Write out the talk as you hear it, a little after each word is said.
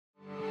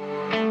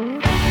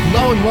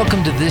Hello and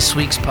welcome to this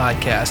week's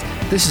podcast.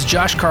 This is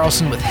Josh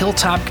Carlson with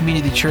Hilltop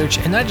Community Church,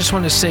 and I just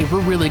want to say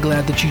we're really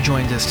glad that you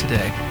joined us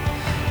today.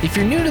 If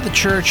you're new to the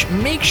church,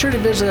 make sure to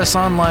visit us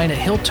online at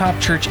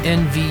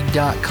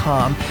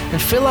hilltopchurchnv.com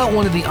and fill out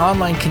one of the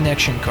online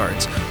connection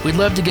cards. We'd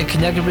love to get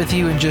connected with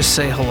you and just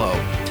say hello.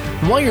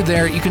 And while you're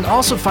there, you can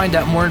also find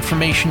out more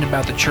information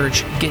about the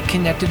church, get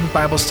connected in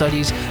Bible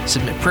studies,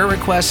 submit prayer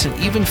requests, and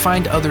even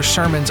find other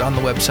sermons on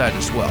the website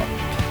as well.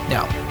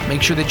 Now,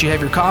 make sure that you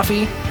have your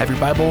coffee, have your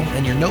Bible,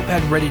 and your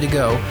notepad ready to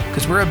go,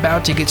 because we're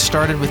about to get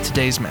started with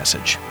today's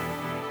message.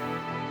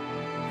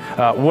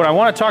 What I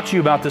want to talk to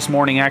you about this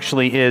morning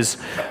actually is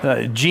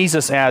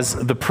Jesus as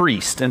the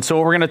priest. And so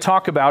what we're going to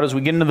talk about as we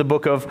get into the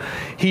book of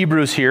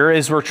Hebrews here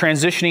is we're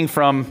transitioning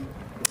from,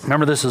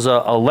 remember this is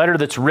a letter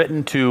that's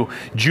written to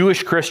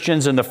Jewish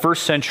Christians in the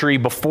first century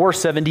before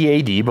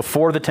 70 AD,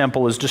 before the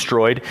temple is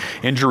destroyed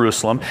in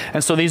Jerusalem.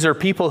 And so these are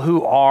people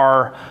who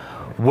are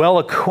well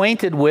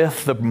acquainted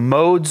with the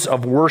modes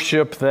of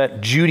worship that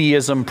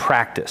Judaism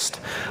practiced.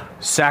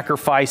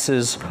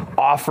 Sacrifices,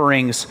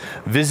 offerings,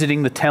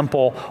 visiting the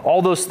temple,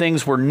 all those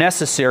things were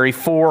necessary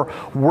for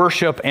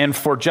worship and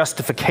for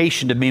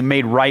justification to be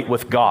made right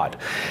with God.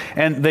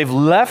 And they've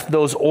left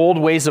those old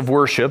ways of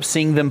worship,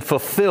 seeing them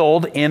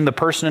fulfilled in the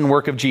person and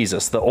work of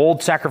Jesus. The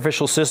old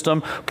sacrificial system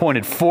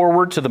pointed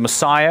forward to the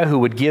Messiah who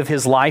would give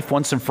his life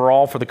once and for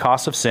all for the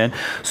cost of sin.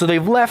 So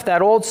they've left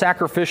that old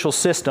sacrificial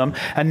system,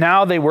 and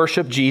now they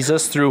worship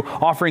Jesus through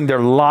offering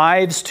their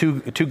lives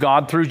to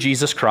God through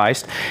Jesus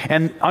Christ,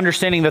 and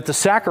understanding that the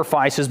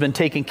sacrifice has been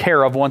taken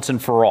care of once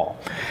and for all.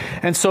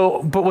 And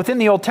so, but within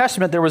the Old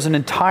Testament, there was an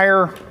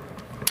entire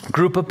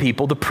group of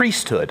people, the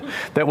priesthood,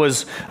 that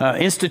was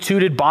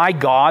instituted by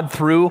God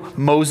through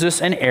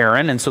Moses and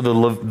Aaron. And so the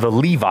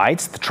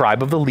Levites, the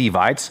tribe of the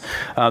Levites,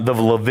 the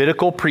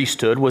Levitical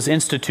priesthood was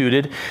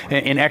instituted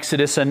in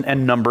Exodus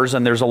and Numbers,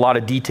 and there's a lot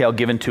of detail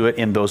given to it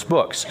in those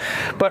books.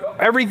 But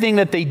everything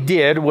that they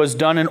did was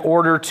done in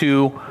order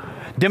to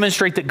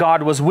demonstrate that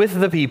God was with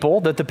the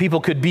people, that the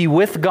people could be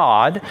with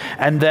God,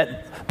 and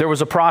that there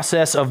was a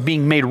process of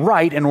being made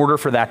right in order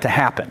for that to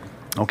happen.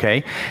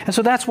 Okay? And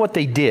so that's what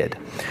they did.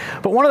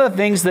 But one of the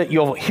things that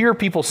you'll hear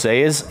people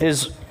say is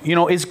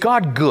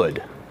God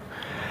good?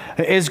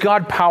 Is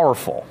God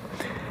powerful?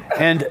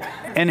 And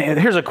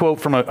here's a quote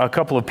from a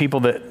couple of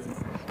people that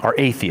are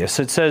atheists.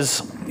 It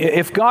says,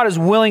 if God is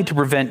willing to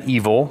prevent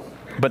evil,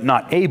 but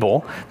not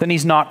able, then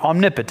he's not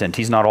omnipotent.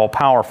 He's not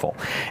all-powerful.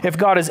 If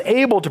God is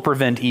able to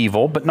prevent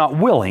evil, but not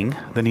willing,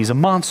 then he's a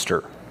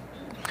monster.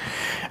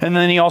 And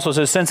then he also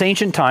says, since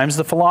ancient times,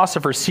 the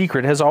philosopher's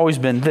secret has always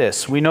been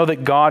this. We know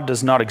that God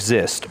does not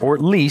exist, or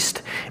at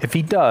least, if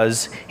he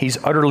does,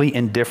 he's utterly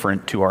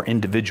indifferent to our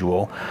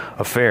individual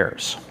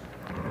affairs.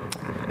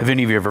 Have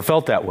any of you ever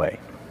felt that way?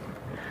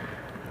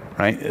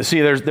 Right? See,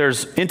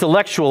 there's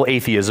intellectual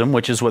atheism,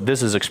 which is what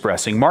this is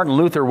expressing. Martin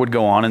Luther would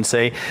go on and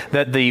say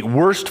that the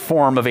worst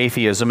form of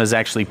atheism is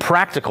actually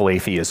practical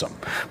atheism,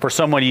 for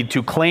somebody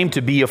to claim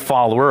to be a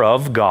follower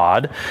of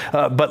God,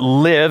 but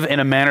live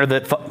in a manner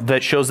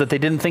that shows that they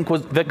didn't think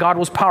that God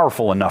was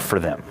powerful enough for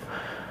them.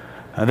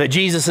 That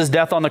Jesus'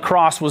 death on the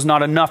cross was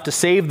not enough to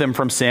save them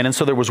from sin, and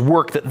so there was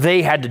work that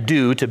they had to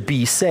do to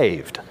be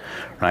saved.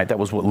 Right? That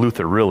was what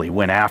Luther really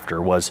went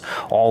after, was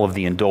all of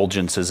the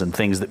indulgences and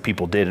things that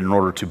people did in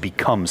order to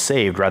become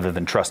saved rather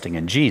than trusting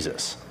in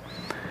Jesus.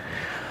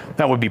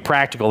 That would be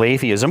practical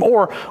atheism,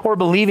 or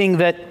believing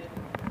that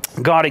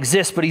God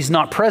exists, but he's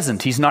not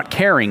present, he's not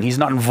caring, he's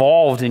not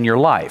involved in your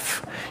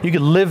life. You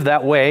could live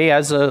that way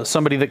as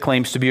somebody that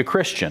claims to be a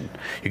Christian.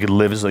 You could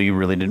live as though you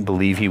really didn't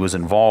believe he was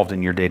involved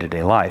in your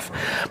day-to-day life.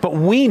 But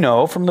we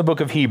know from the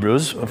book of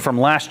Hebrews, from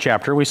last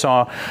chapter, we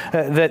saw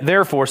that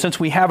therefore, since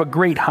we have a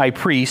great high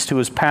priest who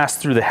has passed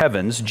through the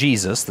heavens,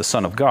 Jesus, the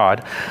Son of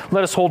God,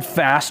 let us hold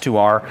fast to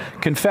our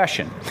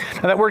confession.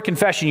 Now that word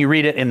confession, you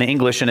read it in the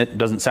English and it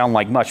doesn't sound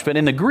like much, but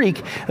in the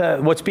Greek,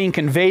 what's being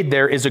conveyed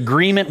there is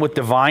agreement with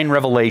divine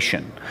revelation.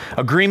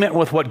 Agreement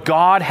with what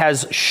God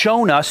has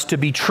shown us to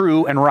be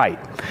true and right.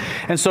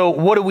 And so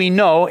what do we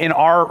know in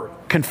our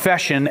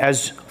confession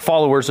as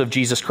followers of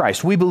Jesus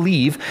Christ? We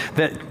believe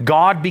that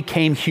God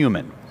became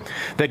human,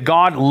 that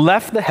God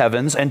left the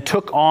heavens and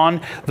took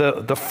on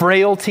the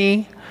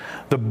frailty,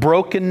 the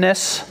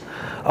brokenness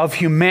of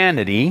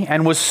humanity,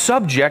 and was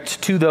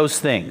subject to those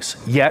things,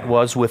 yet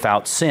was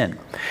without sin.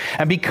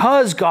 And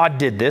because God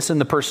did this in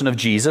the person of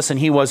Jesus, and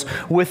he was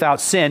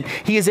without sin,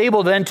 he is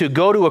able then to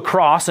go to a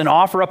cross and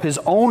offer up his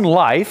own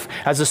life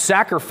as a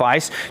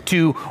sacrifice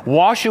to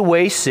wash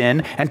away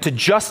sin and to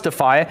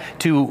justify it,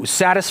 to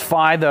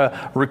satisfy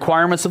the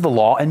requirements of the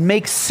law and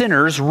make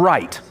sinners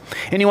right.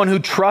 Anyone who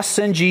trusts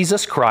in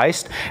Jesus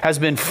Christ has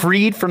been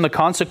freed from the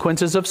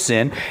consequences of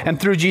sin, and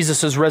through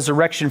Jesus'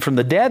 resurrection from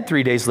the dead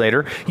 3 days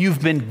later,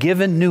 you've been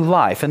given new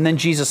life. And then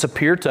Jesus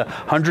appeared to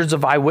hundreds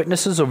of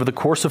eyewitnesses over the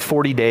course of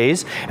 40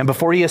 days, and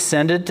before he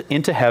reascended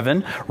into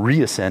heaven,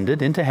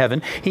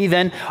 he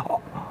then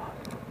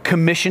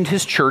commissioned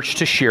his church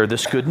to share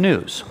this good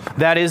news.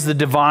 That is the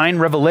divine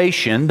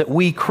revelation that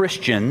we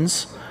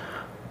Christians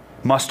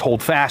must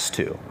hold fast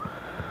to.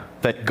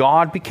 that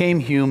God became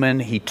human.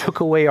 He took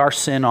away our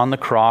sin on the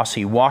cross.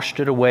 He washed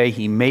it away.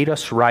 He made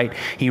us right.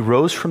 He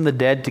rose from the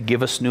dead to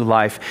give us new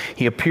life.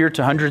 He appeared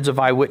to hundreds of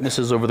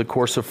eyewitnesses over the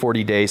course of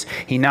 40 days.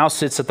 He now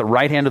sits at the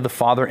right hand of the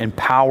Father in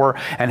power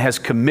and has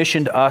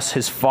commissioned us,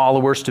 his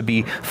followers, to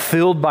be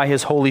filled by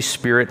his Holy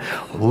Spirit,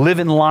 live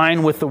in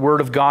line with the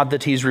word of God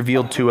that he's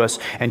revealed to us,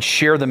 and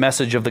share the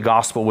message of the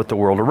gospel with the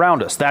world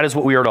around us. That is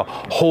what we are to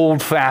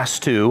hold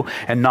fast to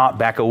and not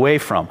back away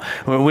from.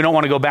 We don't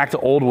want to go back to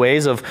old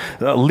ways of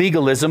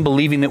legalism,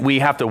 believing that we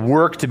have to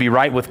work to be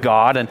right with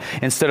God, and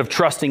instead of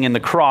trusting in the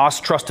cross,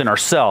 trust in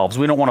ourselves.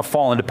 We don't want to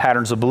fall into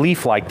patterns of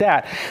belief like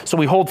that, so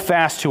we hold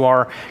fast to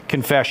our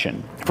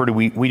confession. For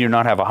we do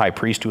not have a high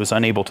priest who is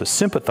unable to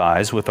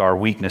sympathize with our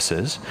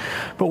weaknesses,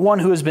 but one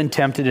who has been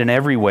tempted in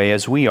every way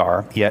as we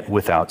are, yet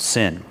without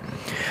sin.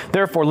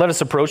 Therefore, let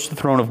us approach the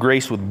throne of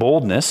grace with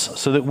boldness,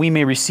 so that we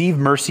may receive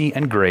mercy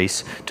and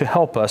grace to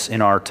help us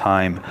in our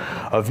time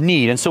of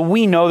need. And so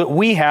we know that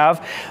we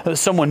have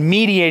someone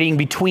mediating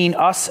between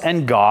us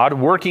and God,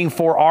 working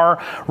for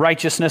our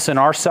righteousness and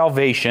our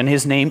salvation.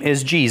 His name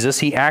is Jesus.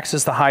 He acts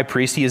as the high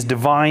priest. He is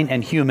divine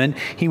and human.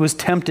 He was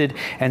tempted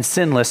and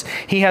sinless.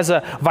 He has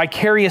a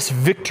vicarious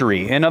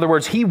victory. In other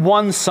words, he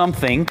won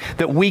something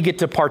that we get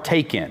to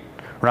partake in.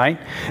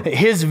 Right?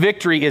 His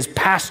victory is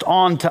passed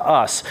on to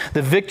us.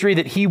 The victory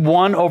that he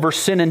won over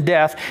sin and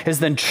death is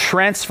then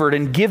transferred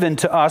and given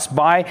to us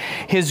by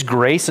his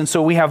grace. And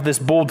so we have this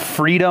bold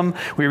freedom.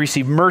 We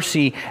receive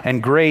mercy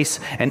and grace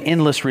and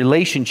endless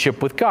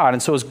relationship with God.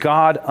 And so is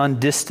God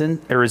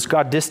distant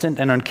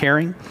and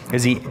uncaring?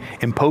 Is he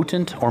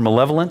impotent or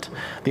malevolent?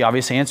 The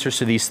obvious answers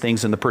to these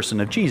things in the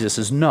person of Jesus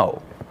is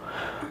no.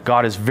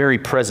 God is very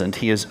present.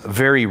 He is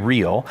very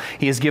real.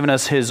 He has given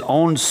us his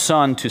own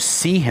Son to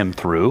see him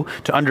through,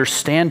 to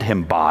understand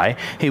him by.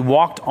 He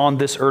walked on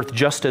this earth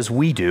just as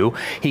we do.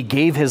 He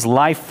gave his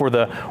life for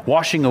the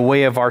washing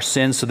away of our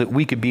sins so that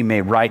we could be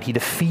made right. He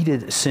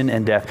defeated sin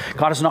and death.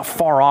 God is not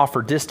far off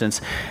or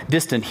distant.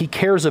 He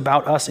cares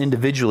about us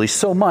individually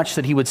so much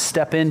that he would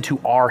step into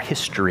our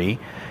history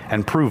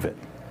and prove it.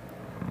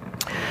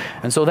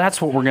 And so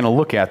that's what we're going to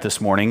look at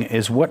this morning,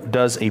 is what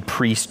does a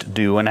priest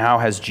do and how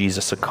has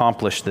Jesus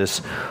accomplished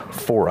this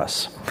for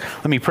us?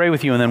 Let me pray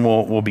with you and then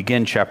we'll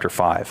begin chapter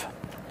 5.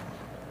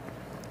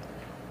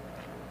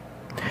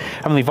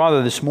 Heavenly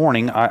Father, this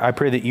morning I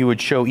pray that you would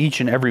show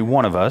each and every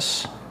one of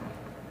us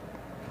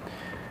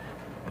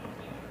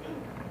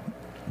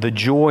the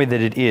joy that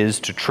it is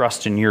to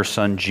trust in your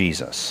Son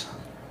Jesus.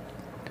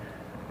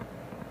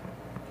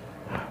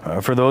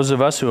 For those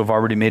of us who have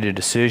already made a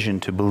decision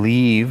to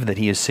believe that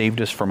he has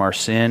saved us from our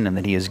sin and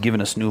that he has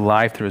given us new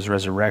life through his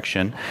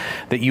resurrection,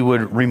 that you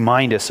would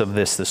remind us of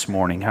this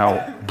morning,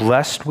 how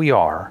blessed we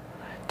are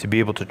to be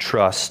able to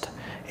trust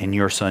in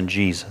your Son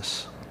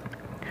Jesus.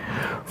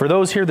 For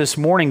those here this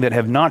morning that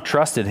have not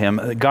trusted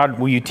him, God,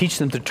 will you teach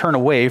them to turn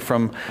away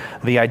from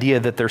the idea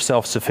that they're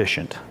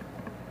self-sufficient?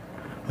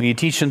 Will you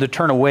teach them to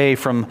turn away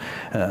from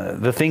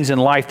the things in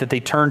life that they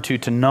turn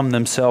to numb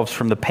themselves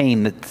from the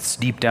pain that's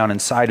deep down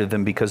inside of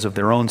them because of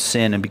their own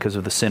sin and because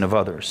of the sin of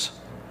others?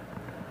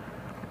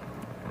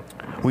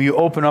 Will you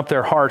open up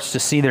their hearts to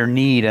see their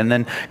need? And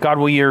then, God,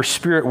 will your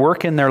Spirit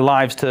work in their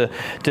lives to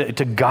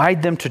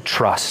guide them to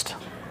trust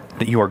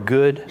that you are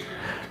good,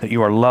 that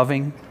you are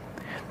loving,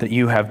 that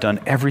you have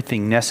done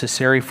everything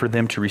necessary for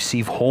them to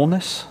receive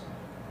wholeness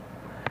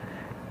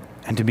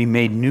and to be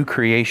made new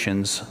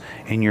creations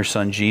in your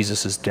Son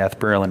Jesus' death,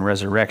 burial, and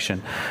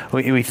resurrection.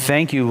 We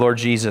thank you, Lord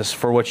Jesus,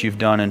 for what you've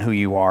done and who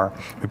you are.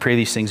 We pray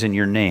these things in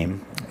your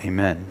name.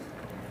 Amen.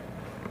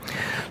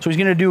 So he's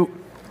going to do,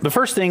 the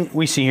first thing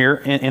we see here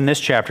in this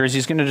chapter is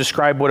he's going to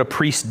describe what a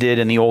priest did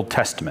in the Old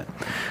Testament.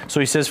 So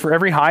he says, for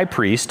every high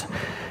priest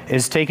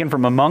is taken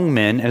from among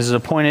men and is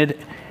appointed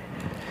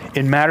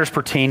in matters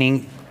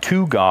pertaining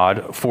to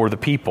God for the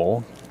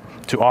people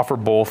to offer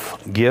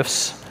both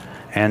gifts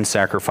and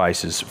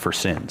sacrifices for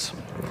sins.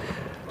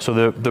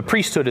 So the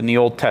priesthood in the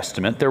Old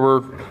Testament, there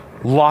were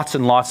lots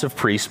and lots of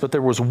priests, but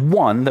there was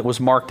one that was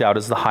marked out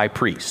as the high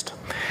priest.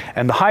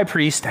 And the high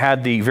priest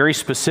had the very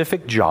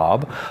specific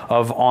job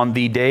of, on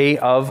the Day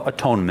of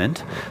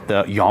Atonement,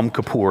 the Yom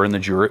Kippur in the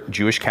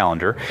Jewish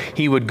calendar,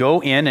 he would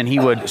go in and he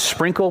would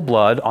sprinkle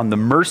blood on the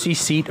mercy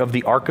seat of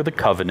the Ark of the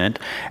Covenant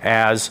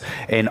as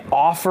an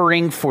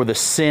offering for the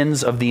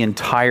sins of the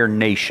entire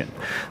nation.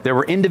 There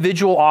were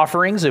individual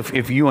offerings.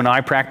 If you and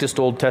I practiced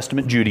Old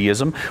Testament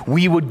Judaism,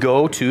 we would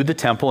go to the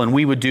temple and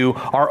we would do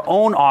our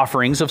own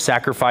offerings of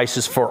sacrifices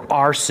for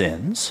our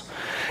sins,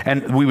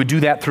 and we would do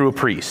that through a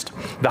priest.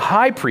 The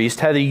high priest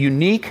had a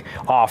unique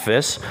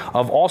office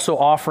of also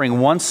offering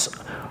once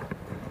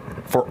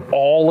for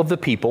all of the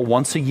people,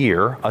 once a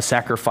year, a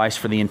sacrifice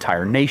for the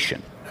entire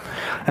nation.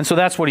 And so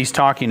that's what he's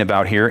talking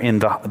about here in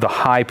the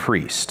high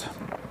priest.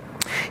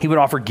 He would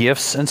offer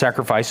gifts and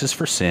sacrifices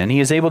for sin. He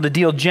is able to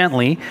deal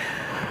gently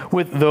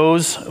with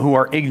those who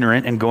are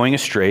ignorant and going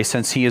astray,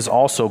 since he is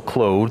also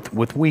clothed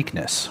with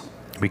weakness.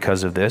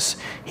 Because of this,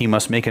 he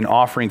must make an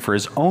offering for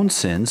his own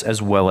sins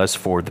as well as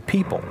for the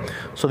people.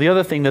 So the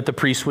other thing that the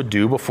priest would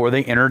do before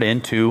they entered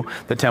into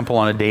the temple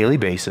on a daily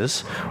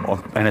basis,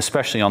 and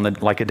especially on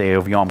like a day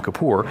of Yom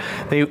Kippur,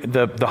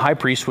 the high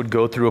priest would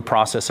go through a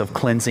process of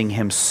cleansing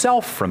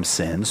himself from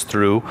sins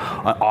through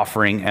an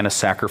offering and a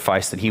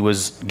sacrifice that he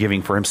was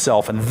giving for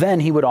himself, and then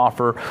he would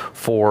offer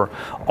for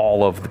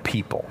all of the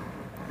people.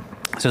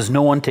 It says,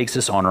 no one takes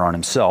this honor on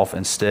himself.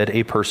 Instead,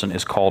 a person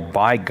is called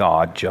by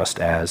God just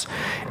as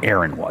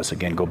Aaron was.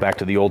 Again, go back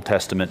to the Old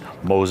Testament,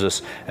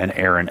 Moses and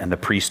Aaron and the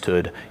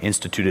priesthood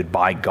instituted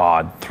by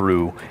God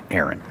through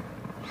Aaron.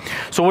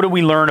 So what do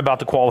we learn about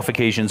the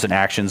qualifications and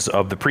actions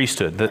of the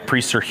priesthood? The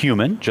priests are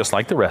human, just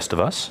like the rest of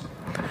us.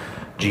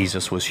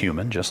 Jesus was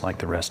human, just like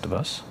the rest of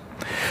us.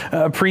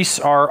 Priests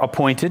are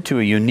appointed to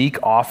a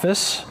unique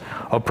office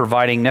of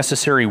providing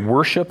necessary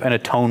worship and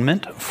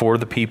atonement for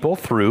the people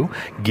through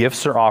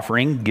gifts or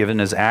offering given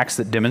as acts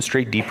that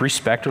demonstrate deep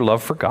respect or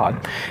love for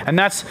God. And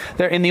that's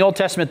there in the Old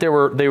Testament. They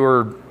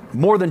were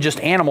more than just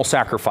animal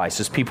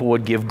sacrifices. People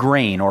would give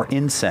grain or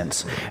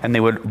incense, and they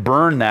would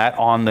burn that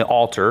on the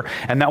altar.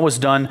 And that was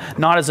done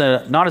not as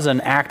an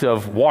act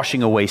of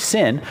washing away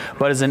sin,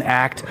 but as an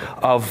act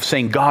of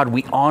saying, God,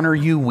 we honor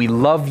you, we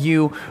love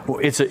you.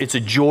 It's a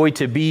joy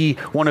to be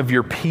one of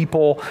your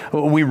people.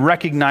 We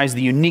recognize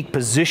the unique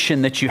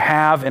position that you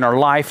have in our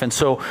life, and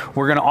so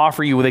we're going to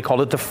offer you, they called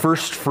it the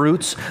first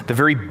fruits, the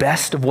very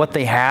best of what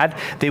they had.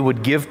 They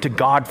would give to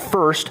God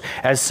first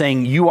as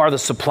saying, you are the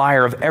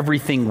supplier of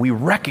everything. We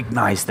recognize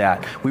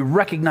that. We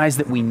recognize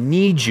that we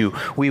need you.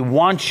 We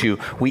want you.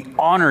 We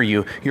honor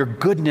you. Your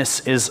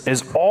goodness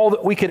is all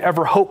that we could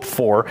ever hope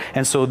for.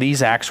 And so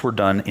these acts were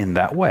done in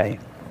that way.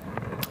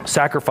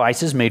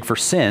 Sacrifices made for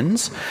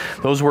sins,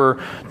 those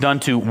were done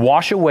to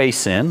wash away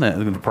sin,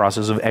 the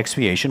process of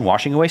expiation,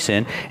 washing away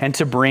sin, and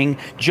to bring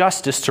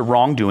justice to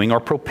wrongdoing or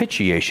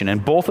propitiation.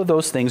 And both of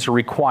those things are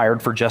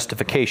required for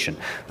justification.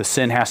 The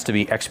sin has to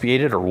be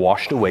expiated or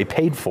washed away,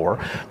 paid for,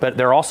 but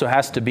there also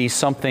has to be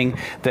something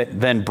that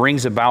then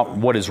brings about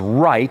what is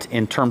right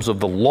in terms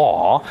of the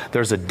law.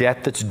 There's a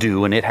debt that's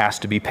due and it has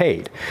to be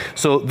paid.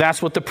 So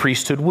that's what the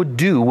priesthood would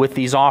do with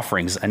these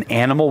offerings. An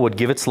animal would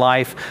give its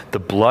life, the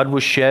blood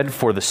was shed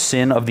for the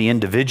sin of the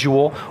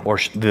individual or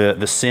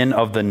the sin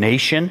of the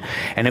nation,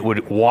 and it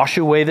would wash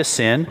away the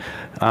sin,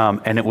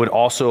 and it would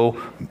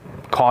also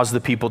cause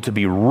the people to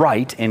be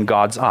right in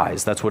God's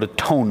eyes. That's what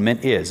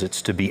atonement is.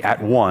 It's to be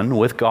at one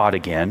with God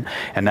again,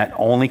 and that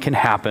only can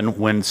happen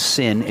when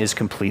sin is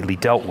completely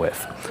dealt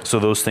with. So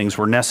those things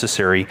were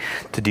necessary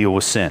to deal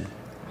with sin.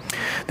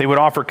 They would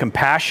offer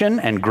compassion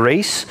and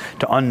grace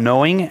to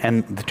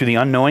the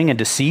unknowing and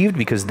deceived,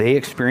 because they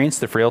experienced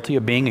the frailty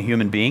of being a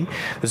human being.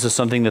 This is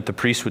something that the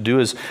priests would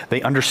do, is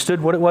they understood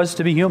what it was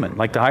to be human.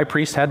 Like the high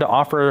priest had to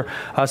offer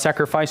a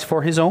sacrifice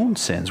for his own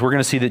sins. We're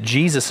going to see that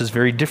Jesus is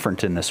very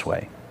different in this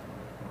way.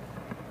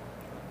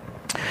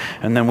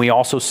 And then we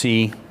also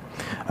see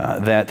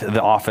that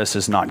the office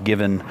is not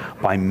given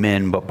by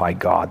men but by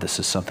God. This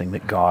is something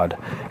that God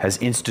has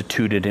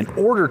instituted in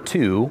order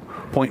to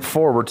point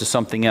forward to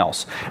something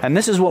else. And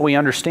this is what we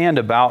understand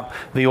about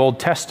the Old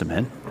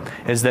Testament,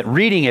 is that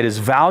reading it is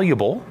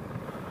valuable,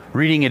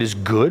 reading it is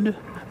good.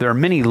 There are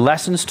many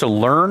lessons to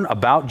learn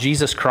about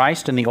Jesus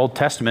Christ in the Old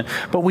Testament,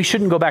 but we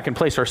shouldn't go back and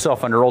place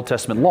ourselves under Old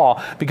Testament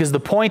law, because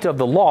the point of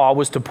the law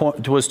was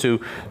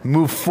to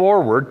move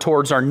forward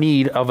towards our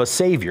need of a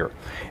Savior.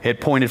 It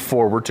pointed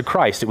forward to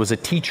Christ. It was a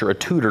teacher, a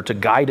tutor to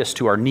guide us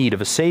to our need of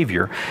a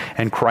Savior,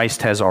 and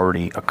Christ has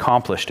already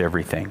accomplished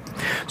everything.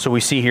 So we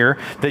see here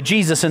that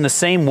Jesus, in the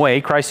same way,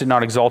 Christ did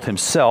not exalt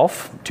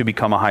himself to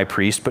become a high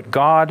priest, but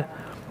God,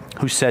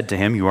 who said to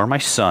him, "You are my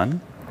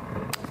son.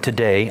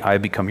 Today I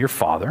have become your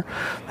father."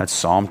 That's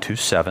Psalm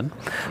 2:7.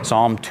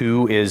 Psalm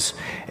 2 is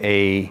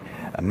a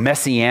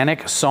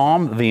messianic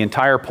psalm. The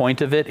entire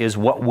point of it is,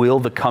 what will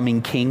the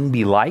coming king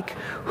be like?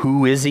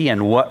 Who is he,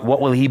 and what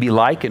will he be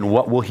like, and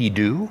what will he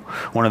do?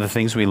 One of the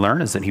things we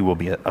learn is that he will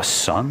be a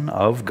son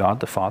of God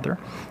the Father,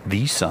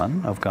 the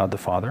Son of God the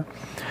Father.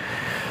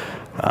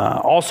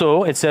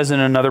 Also, it says in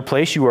another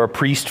place, you are a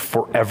priest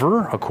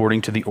forever,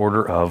 according to the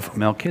order of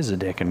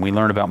Melchizedek. And we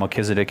learn about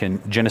Melchizedek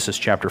in Genesis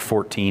chapter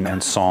 14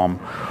 and Psalm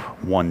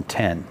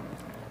 110.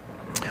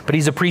 But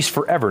he's a priest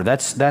forever.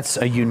 That's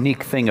a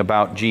unique thing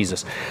about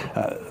Jesus.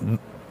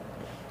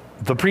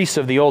 The priests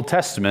of the Old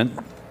Testament,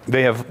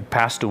 they have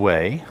passed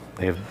away,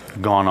 they have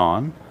gone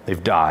on,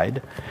 they've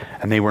died,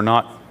 and they were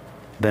not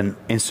then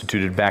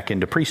instituted back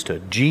into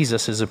priesthood.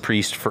 Jesus is a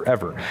priest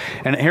forever.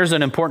 And here's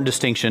an important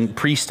distinction,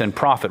 priest and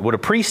prophet. What a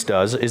priest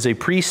does is, a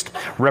priest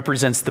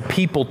represents the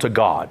people to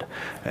God.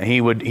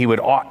 He would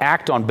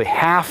act on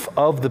behalf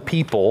of the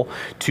people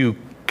to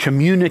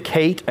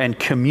communicate and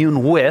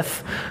commune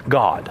with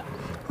God.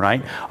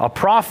 right? A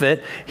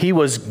prophet, he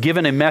was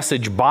given a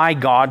message by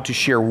God to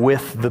share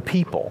with the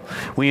people.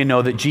 We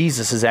know that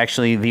Jesus is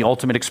actually the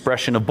ultimate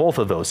expression of both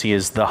of those. He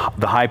is the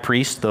high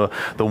priest, the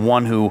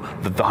one who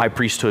the high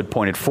priesthood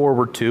pointed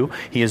forward to.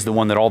 He is the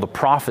one that all the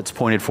prophets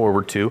pointed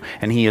forward to,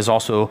 and he is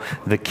also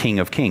the King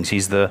of Kings.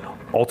 He's the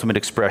ultimate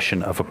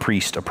expression of a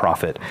priest, a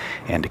prophet,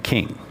 and a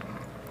king.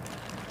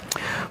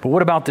 But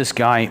what about this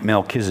guy,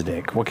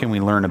 Melchizedek? What can we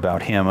learn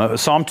about him?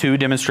 Psalm 2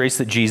 demonstrates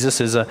that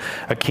Jesus is a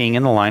king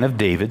in the line of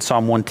David.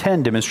 Psalm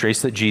 110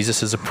 demonstrates that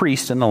Jesus is a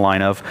priest in the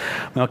line of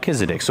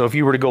Melchizedek. So if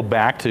you were to go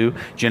back to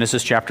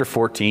Genesis chapter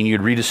 14,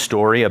 you'd read a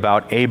story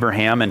about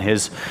Abraham and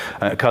his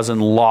cousin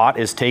Lot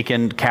is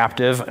taken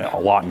captive.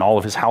 Lot and all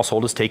of his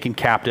household is taken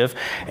captive.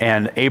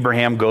 And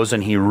Abraham goes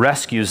and he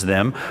rescues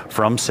them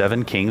from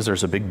 7 kings.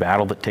 There's a big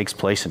battle that takes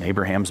place, and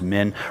Abraham's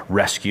men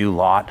rescue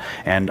Lot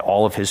and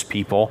all of his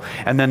people.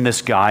 And then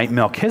this guy,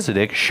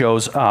 Melchizedek,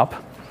 shows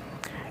up,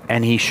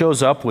 and he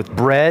shows up with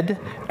bread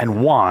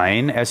and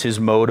wine as his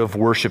mode of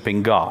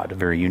worshiping God. A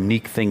very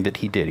unique thing that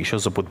he did. He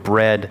shows up with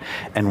bread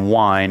and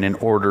wine in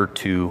order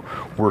to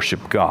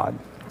worship God.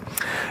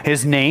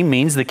 His name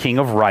means the King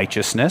of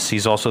Righteousness.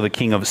 He's also the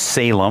King of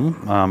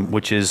Salem,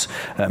 which is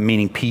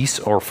meaning peace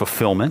or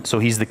fulfillment. So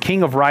he's the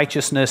King of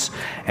Righteousness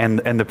and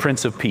the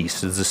Prince of Peace.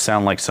 Does this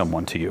sound like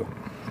someone to you?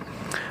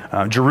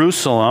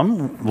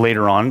 Jerusalem,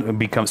 later on,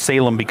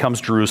 Salem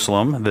becomes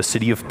Jerusalem, the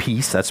city of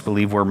peace. That's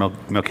believed where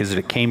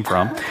Melchizedek came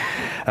from.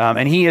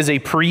 And he is a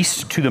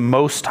priest to the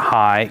Most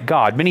High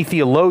God. Many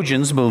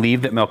theologians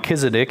believe that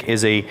Melchizedek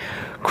is a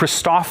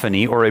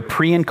Christophany, or a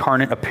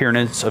pre-incarnate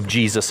appearance of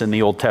Jesus in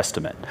the Old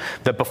Testament.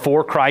 That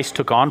before Christ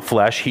took on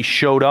flesh, he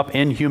showed up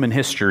in human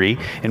history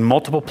in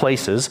multiple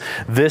places,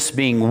 this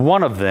being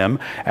one of them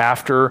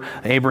after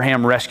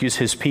Abraham rescues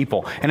his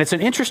people. And it's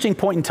an interesting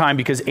point in time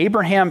because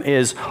Abraham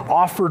is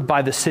offered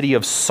by the city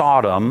of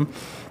Sodom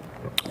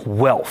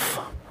wealth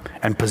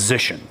and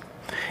position.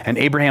 And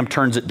Abraham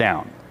turns it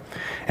down.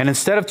 And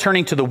instead of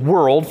turning to the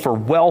world for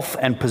wealth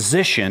and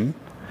position,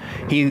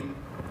 he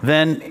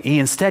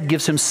instead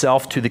gives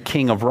himself to the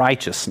King of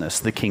Righteousness,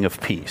 the King of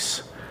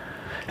Peace.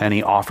 And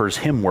he offers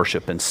him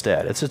worship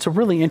instead. It's a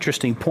really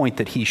interesting point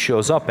that he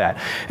shows up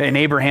at. In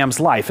Abraham's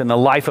life, in the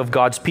life of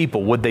God's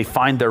people, would they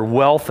find their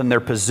wealth and their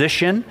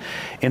position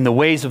in the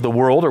ways of the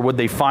world, or would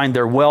they find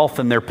their wealth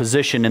and their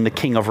position in the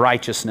King of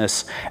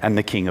Righteousness and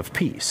the King of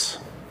Peace?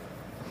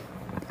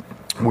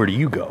 Where do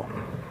you go?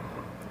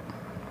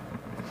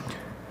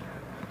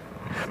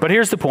 But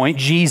here's the point.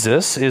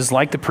 Jesus is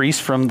like the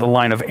priest from the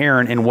line of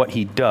Aaron in what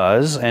he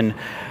does and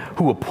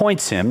who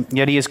appoints him,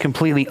 yet he is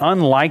completely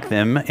unlike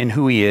them in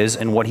who he is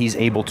and what he's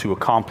able to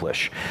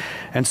accomplish.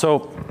 And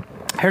so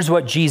here's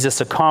what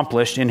Jesus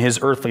accomplished in his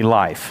earthly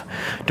life.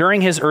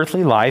 During his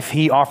earthly life,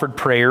 he offered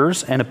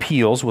prayers and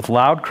appeals with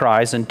loud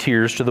cries and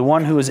tears to the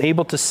one who was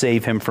able to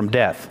save him from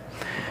death.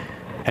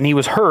 And he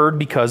was heard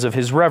because of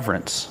his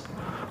reverence.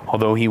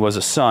 Although he was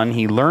a son,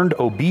 he learned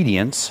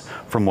obedience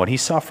from what he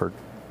suffered.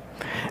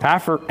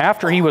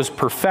 After he was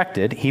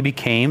perfected, he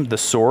became the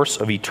source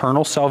of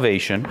eternal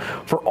salvation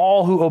for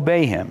all who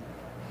obey him.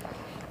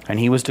 And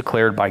he was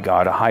declared by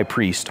God a high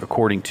priest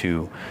according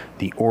to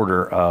the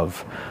order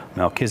of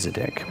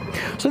Melchizedek.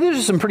 So these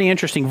are some pretty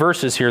interesting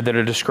verses here that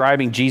are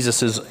describing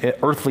Jesus'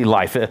 earthly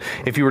life.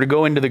 If you were to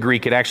go into the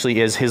Greek, it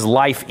actually is his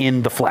life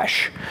in the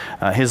flesh.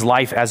 His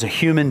life as a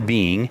human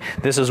being.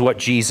 This is what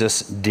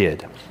Jesus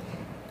did.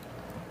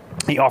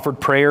 He offered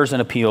prayers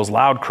and appeals,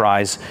 loud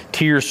cries,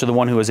 tears to the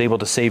one who was able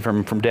to save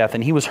him from death.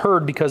 And he was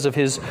heard because of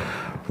his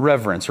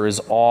reverence or his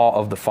awe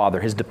of the Father,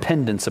 his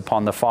dependence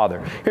upon the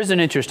Father. Here's an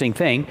interesting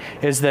thing,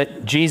 is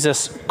that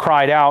Jesus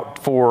cried out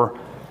for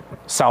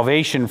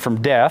salvation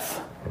from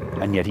death,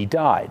 and yet he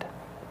died.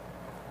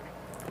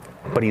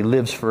 But he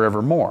lives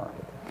forevermore.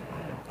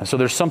 And so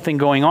there's something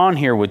going on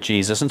here with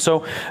Jesus. And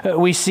so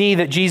we see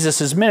that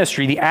Jesus'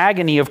 ministry, the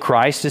agony of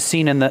Christ, is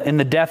seen in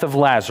the death of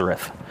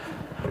Lazarus.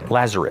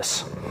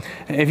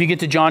 If you get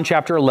to John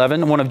chapter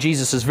 11, one of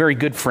Jesus' very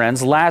good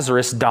friends,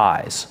 Lazarus,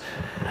 dies.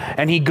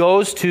 And he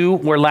goes to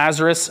where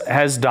Lazarus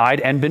has died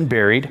and been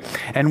buried.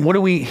 And what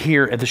do we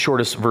hear at the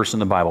shortest verse in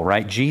the Bible,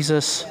 right?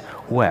 Jesus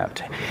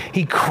wept.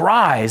 He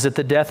cries at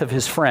the death of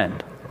his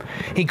friend.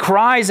 He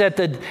cries at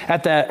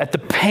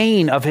the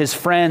pain of his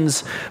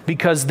friends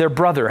because their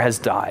brother has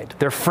died,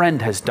 their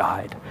friend has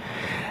died.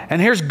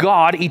 And here's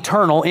God,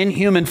 eternal, in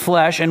human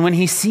flesh, and when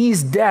he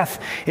sees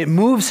death, it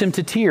moves him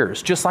to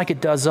tears, just like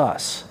it does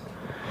us.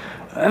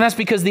 And that's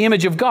because the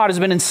image of God has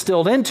been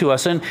instilled into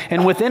us,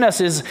 and within us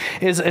is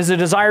a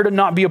desire to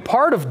not be a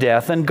part of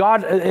death. And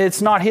God,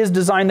 it's not his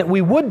design that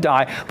we would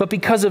die, but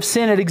because of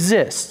sin, it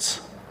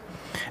exists.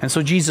 And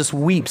so Jesus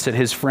weeps at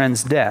his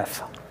friend's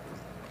death.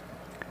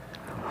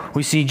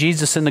 We see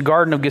Jesus in the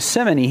Garden of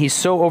Gethsemane. He's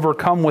so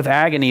overcome with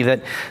agony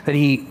that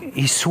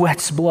he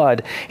sweats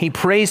blood. He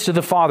prays to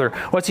the Father.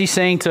 What's he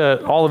saying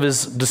to all of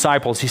his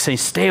disciples? He's saying,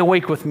 stay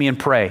awake with me and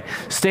pray.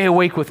 Stay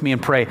awake with me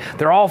and pray.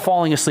 They're all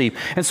falling asleep.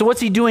 And so what's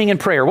he doing in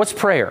prayer? What's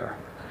prayer?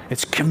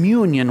 It's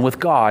communion with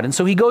God. And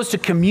so he goes to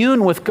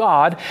commune with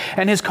God,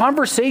 and his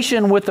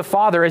conversation with the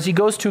Father as he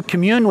goes to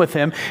commune with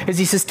him is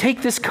he says,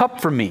 take this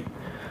cup from me,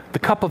 the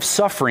cup of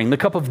suffering, the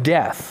cup of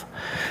death,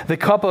 the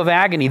cup of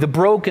agony, the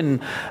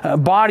broken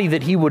body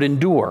that he would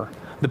endure,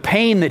 the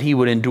pain that he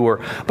would endure.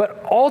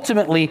 But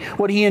ultimately,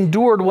 what he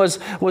endured was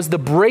the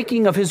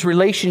breaking of his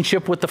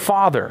relationship with the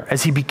Father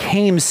as he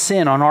became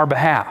sin on our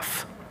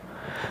behalf.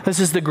 This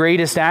is the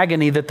greatest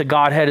agony that the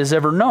Godhead has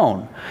ever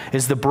known,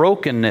 is the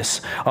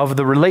brokenness of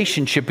the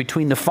relationship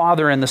between the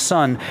Father and the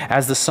Son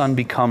as the Son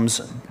becomes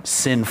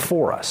sin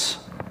for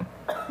us.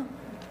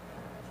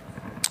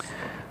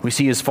 We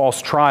see his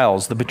false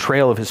trials, the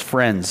betrayal of his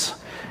friends,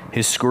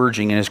 his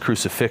scourging, and his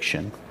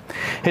crucifixion.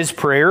 His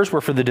prayers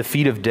were for the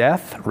defeat of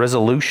death,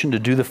 resolution to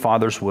do the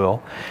Father's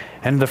will,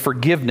 and the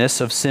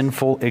forgiveness of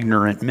sinful,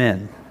 ignorant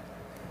men,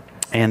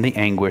 and the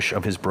anguish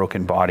of his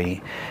broken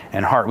body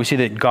and heart. We see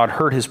that God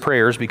heard his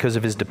prayers because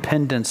of his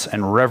dependence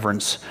and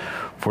reverence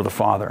for the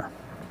Father.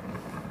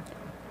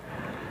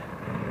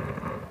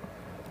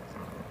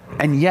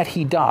 And yet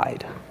he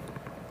died.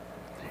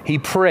 He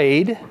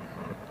prayed,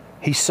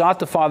 he sought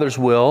the Father's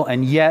will,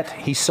 and yet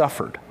he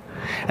suffered.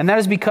 And that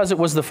is because it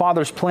was the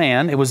Father's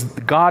plan, it was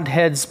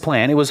Godhead's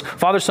plan, it was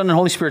Father, Son, and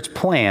Holy Spirit's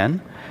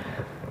plan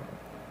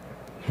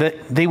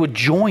that they would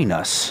join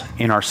us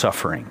in our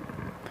suffering.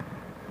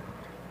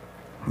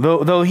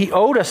 Though he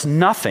owed us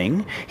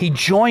nothing, he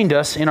joined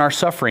us in our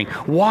suffering.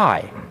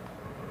 Why?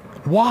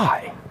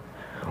 Why?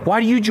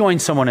 Why do you join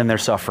someone in their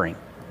suffering?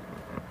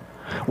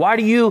 Why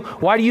do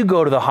you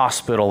go to the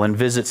hospital and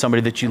visit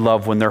somebody that you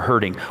love when they're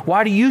hurting?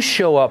 Why do you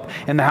show up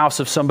in the house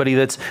of somebody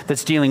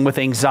that's dealing with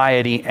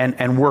anxiety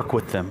and work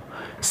with them,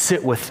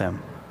 sit with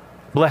them,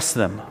 bless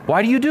them?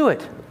 Why do you do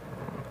it?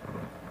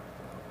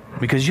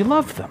 Because you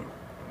love them.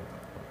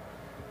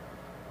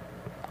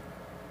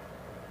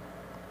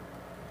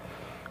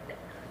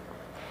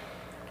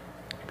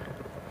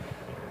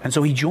 And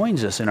so he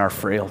joins us in our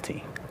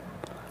frailty.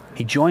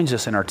 He joins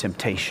us in our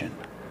temptation.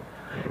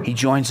 He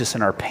joins us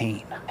in our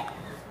pain.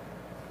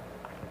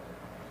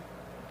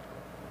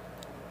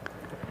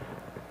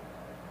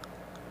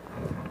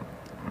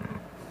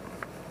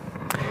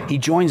 He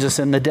joins us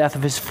in the death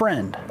of his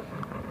friend.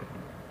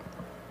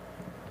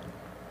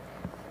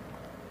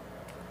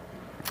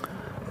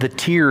 The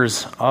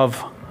tears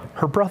of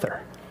her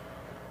brother.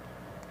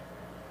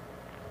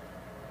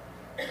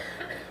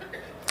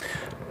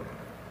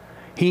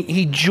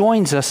 He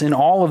joins us in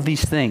all of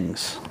these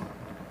things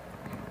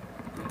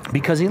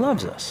because he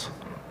loves us.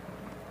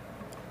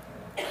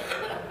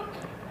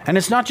 And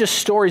it's not just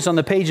stories on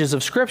the pages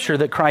of Scripture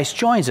that Christ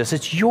joins us.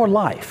 It's your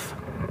life.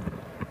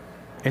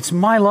 It's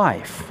my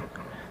life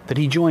that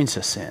he joins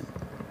us in.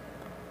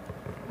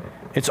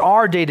 It's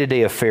our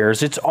day-to-day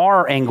affairs. It's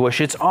our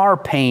anguish. It's our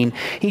pain.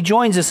 He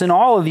joins us in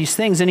all of these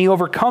things, and he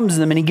overcomes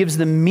them, and he gives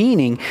them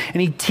meaning, and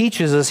he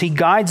teaches us. He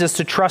guides us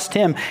to trust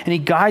him, and he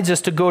guides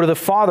us to go to the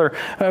Father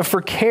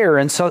for care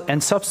and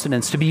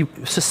sustenance, to be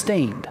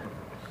sustained.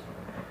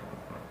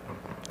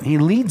 He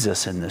leads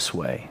us in this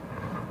way.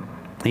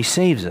 He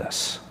saves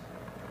us.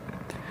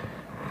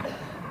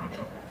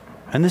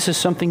 And this is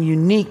something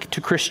unique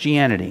to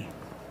Christianity,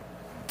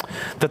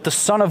 that the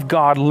Son of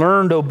God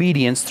learned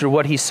obedience through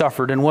what he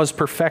suffered and was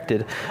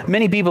perfected.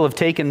 Many people have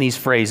taken these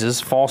phrases,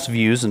 false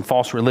views and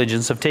false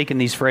religions have taken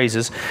these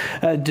phrases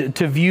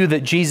to view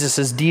that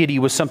Jesus' deity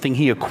was something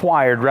he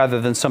acquired rather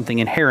than something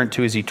inherent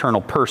to his eternal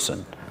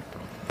person.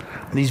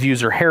 These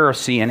views are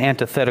heresy and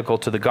antithetical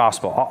to the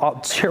gospel.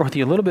 I'll share with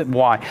you a little bit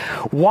why.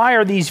 Why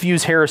are these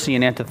views heresy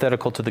and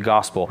antithetical to the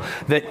gospel?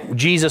 That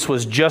Jesus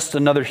was just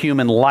another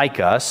human like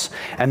us,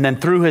 and then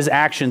through his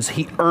actions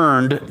he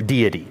earned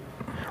deity,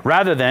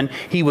 rather than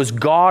he was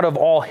God of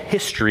all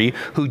history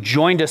who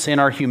joined us in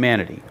our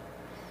humanity.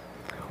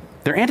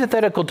 They're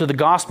antithetical to the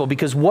gospel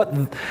because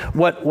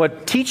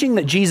what teaching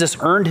that Jesus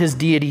earned his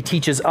deity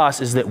teaches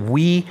us is that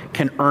we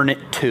can earn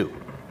it too.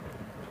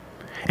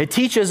 It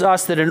teaches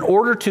us that in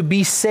order to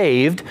be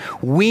saved,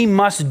 we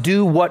must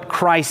do what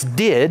Christ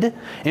did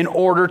in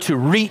order to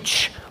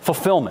reach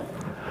fulfillment,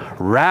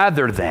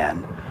 rather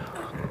than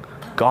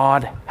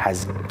God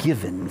has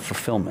given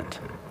fulfillment.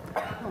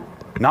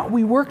 Not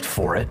we worked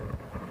for it,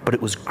 but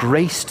it was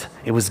graced,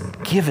 it was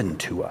given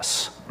to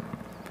us.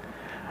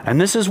 And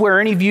this is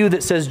where any view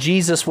that says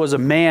Jesus was a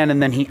man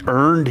and then he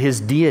earned his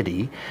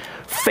deity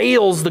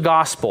fails the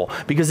gospel,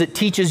 because it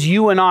teaches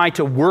you and I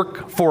to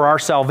work for our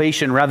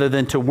salvation rather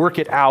than to work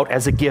it out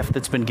as a gift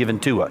that's been given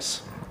to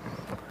us.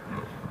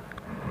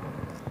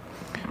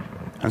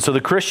 And so the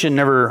Christian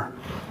never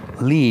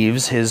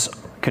leaves his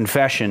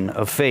confession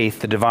of faith,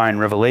 the divine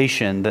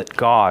revelation that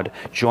God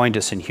joined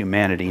us in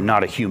humanity,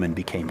 not a human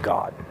became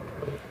God.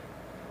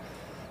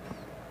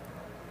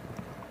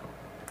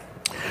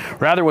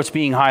 Rather, what's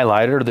being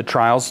highlighted are the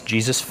trials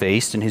Jesus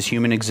faced in his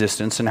human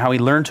existence and how he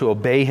learned to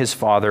obey his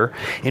Father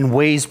in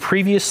ways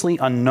previously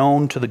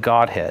unknown to the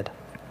Godhead.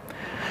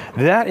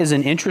 That is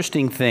an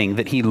interesting thing,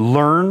 that he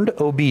learned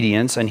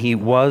obedience and he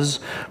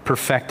was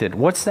perfected.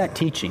 What's that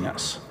teaching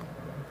us?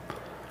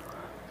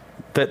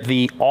 That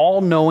the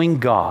all-knowing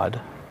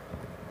God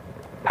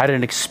had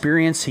an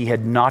experience he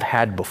had not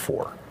had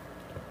before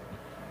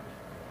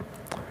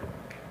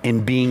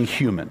in being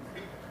human.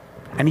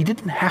 And he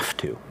didn't have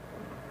to.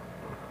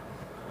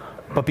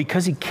 But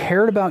because he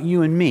cared about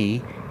you and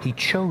me, he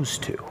chose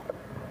to.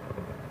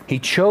 He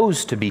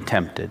chose to be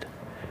tempted.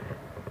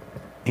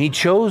 He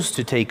chose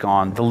to take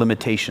on the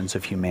limitations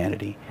of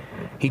humanity.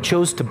 He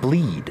chose to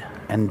bleed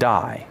and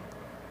die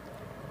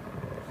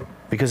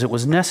because it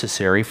was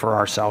necessary for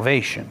our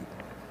salvation.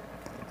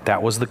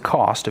 That was the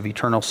cost of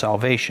eternal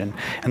salvation,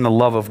 and the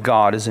love of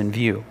God is in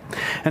view.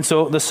 And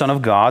so the Son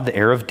of God, the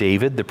heir of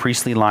David, the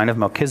priestly line of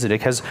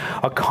Melchizedek, has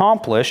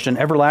accomplished an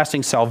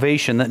everlasting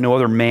salvation that no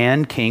other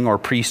man, king, or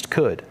priest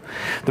could.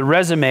 The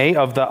resume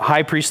of the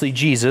high priestly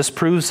Jesus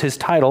proves his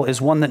title is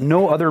one that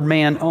no other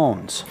man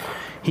owns.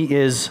 He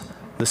is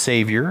the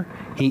Savior.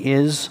 He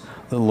is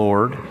the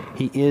Lord.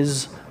 He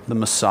is the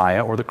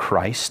Messiah, or the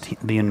Christ,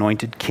 the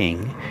anointed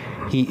King.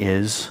 He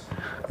is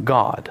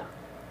God.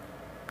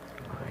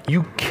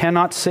 You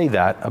cannot say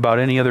that about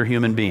any other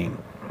human being.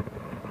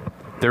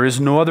 There is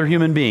no other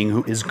human being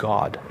who is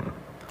God.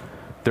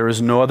 There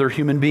is no other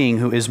human being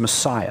who is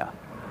Messiah.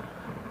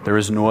 There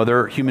is no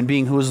other human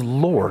being who is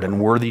Lord and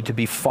worthy to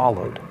be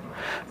followed.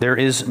 There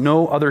is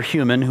no other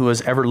human who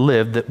has ever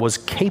lived that was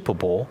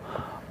capable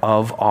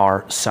of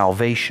our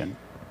salvation.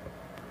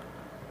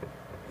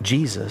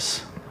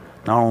 Jesus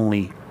not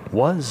only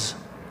was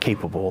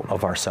capable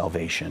of our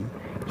salvation,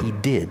 he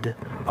did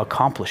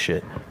accomplish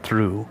it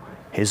through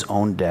his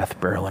own death,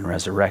 burial, and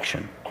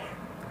resurrection.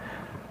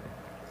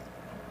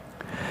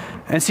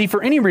 And see,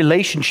 for any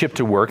relationship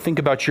to work, think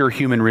about your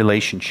human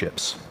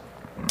relationships.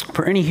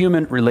 For any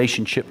human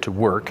relationship to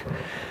work,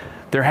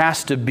 there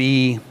has to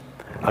be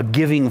a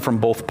giving from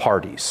both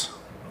parties,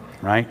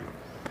 right?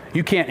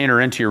 You can't enter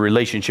into your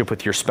relationship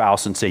with your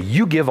spouse and say,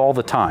 you give all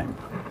the time.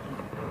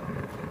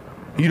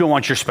 You don't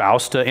want your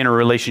spouse to enter a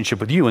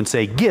relationship with you and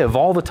say, give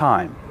all the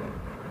time.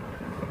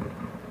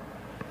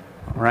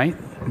 Right?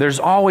 There's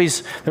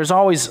always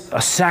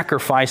a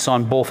sacrifice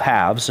on both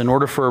halves in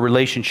order for a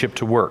relationship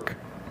to work.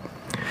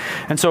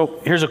 And so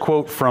here's a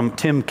quote from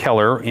Tim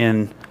Keller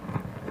in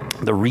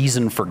The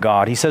Reason for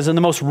God. He says, in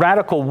the most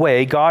radical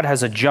way, God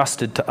has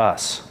adjusted to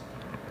us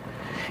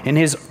in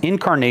his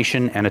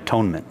incarnation and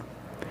atonement.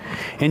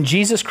 In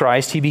Jesus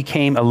Christ, he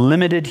became a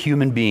limited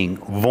human being,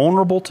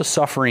 vulnerable to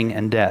suffering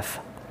and death.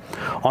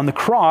 On the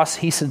cross,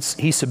 he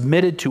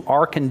submitted to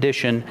our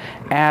condition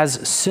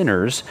as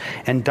sinners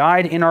and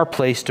died in our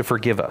place to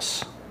forgive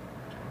us.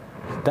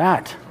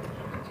 That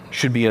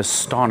should be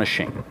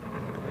astonishing,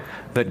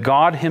 that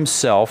God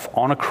himself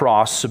on a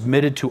cross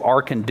submitted to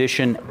our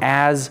condition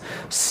as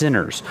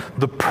sinners.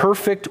 The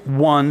perfect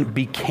one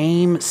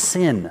became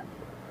sin.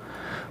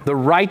 The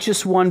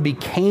righteous one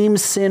became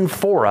sin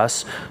for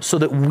us so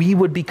that we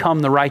would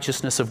become the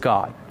righteousness of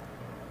God.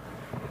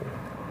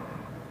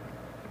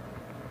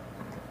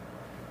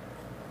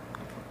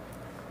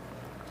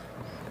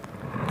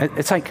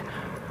 It's like,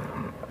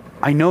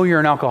 I know you're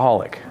an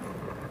alcoholic.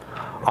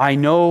 I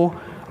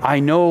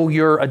know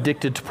you're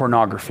addicted to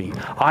pornography.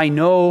 I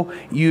know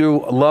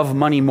you love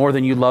money more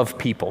than you love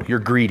people. You're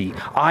greedy.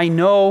 I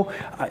know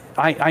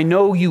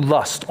you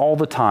lust all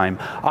the time.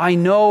 I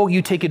know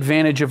you take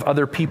advantage of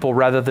other people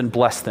rather than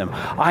bless them.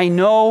 I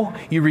know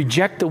you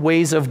reject the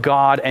ways of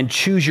God and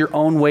choose your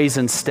own ways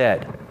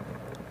instead.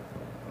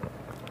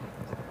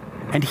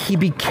 And he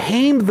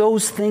became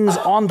those things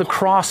on the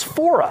cross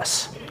for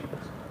us.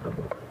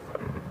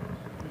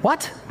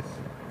 What?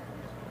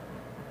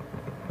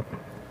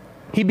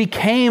 He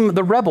became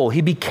the rebel.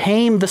 He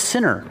became the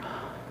sinner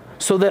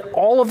so that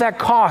all of that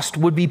cost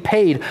would be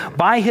paid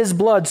by his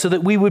blood so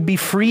that we would be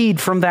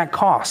freed from that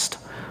cost.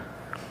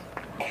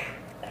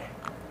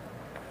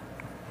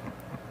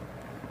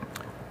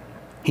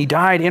 He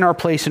died in our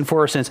place and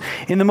for our sins.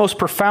 In the most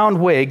profound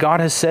way,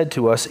 God has said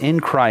to us in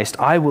Christ,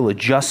 I will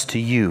adjust to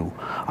you.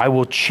 I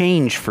will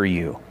change for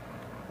you.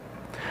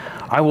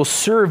 I will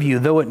serve you,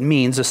 though it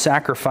means a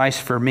sacrifice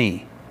for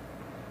me.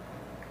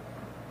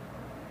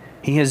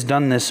 He has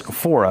done this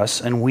for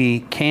us, and we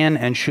can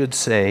and should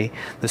say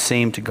the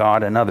same to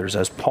God and others.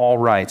 As Paul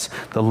writes,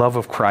 the love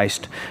of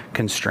Christ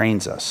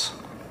constrains us.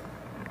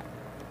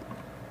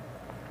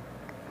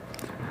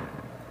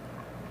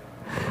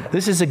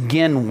 This is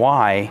again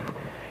why,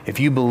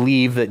 if you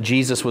believe that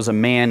Jesus was a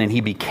man and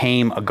he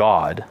became a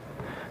God,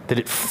 that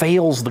it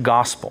fails the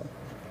gospel.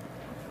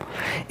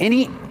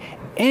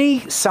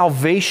 Any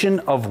salvation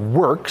of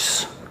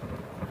works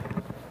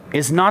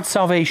is not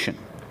salvation.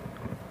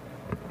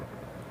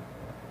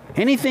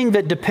 Anything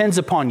that depends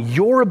upon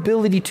your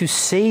ability to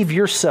save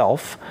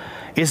yourself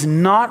is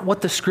not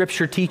what the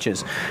Scripture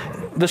teaches.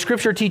 The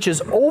Scripture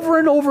teaches over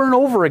and over and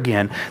over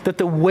again that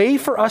the way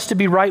for us to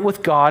be right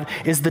with God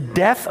is the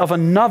death of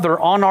another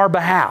on our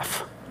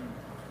behalf.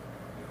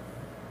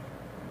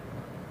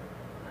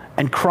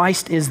 And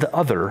Christ is the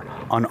other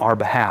on our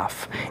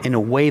behalf in a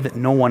way that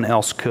no one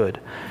else could.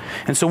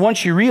 And so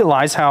once you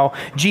realize how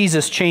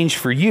Jesus changed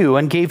for you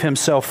and gave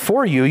himself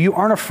for you, you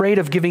aren't afraid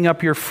of giving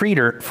up your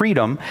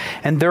freedom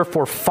and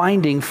therefore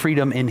finding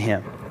freedom in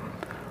him.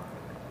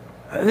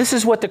 This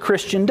is what the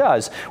Christian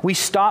does. We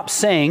stop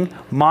saying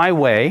my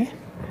way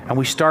and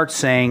we start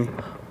saying,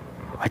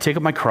 I take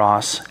up my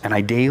cross and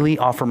I daily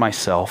offer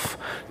myself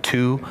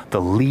to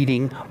the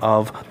leading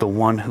of the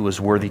one who is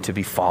worthy to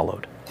be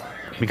followed,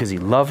 because he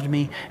loved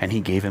me and he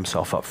gave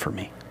himself up for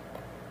me.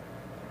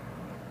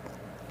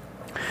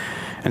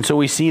 And so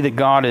we see that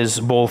God is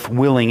both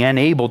willing and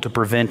able to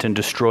prevent and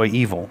destroy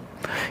evil.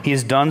 He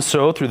has done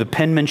so through the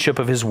penmanship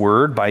of his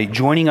word, by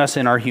joining us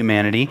in our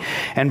humanity,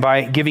 and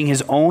by giving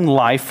his own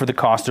life for the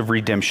cost of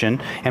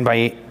redemption, and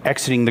by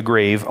exiting the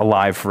grave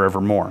alive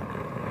forevermore.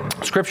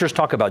 Scriptures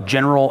talk about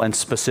general and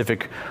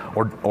specific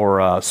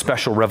or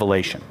special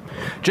revelation.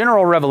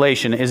 General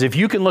revelation is if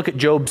you can look at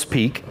Job's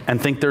peak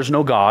and think there's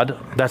no God,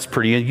 that's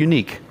pretty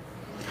unique.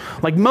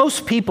 Like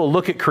most people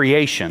look at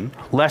creation,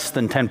 less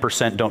than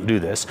 10% don't do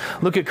this,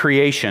 look at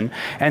creation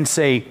and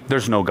say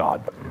there's no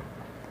God.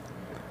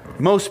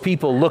 Most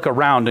people look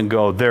around and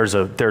go, there's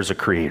a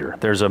creator,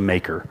 there's a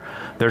maker.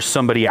 There's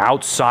somebody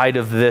outside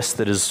of this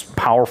that is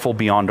powerful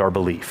beyond our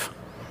belief.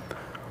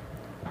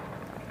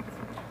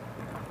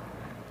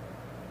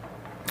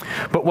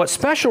 But what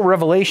special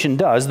revelation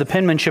does, the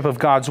penmanship of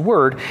God's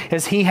word,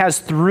 is he has,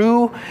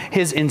 through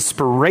his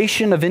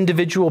inspiration of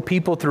individual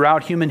people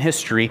throughout human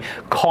history,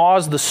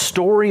 caused the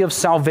story of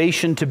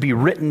salvation to be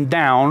written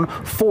down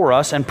for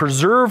us and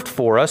preserved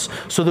for us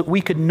so that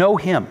we could know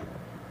him,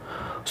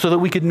 so that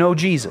we could know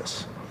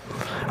Jesus.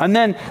 And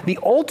then the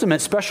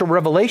ultimate special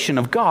revelation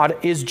of God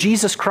is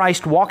Jesus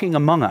Christ walking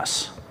among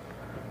us.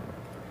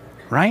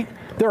 Right?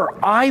 There are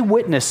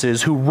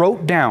eyewitnesses who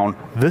wrote down,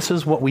 this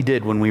is what we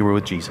did when we were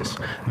with Jesus.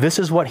 This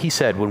is what he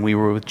said when we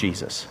were with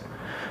Jesus.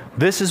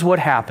 This is what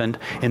happened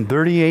in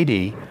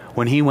 30 AD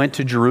when he went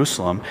to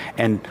Jerusalem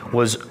and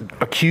was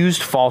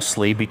accused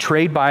falsely,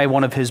 betrayed by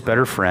one of his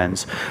better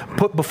friends,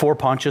 put before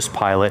Pontius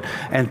Pilate,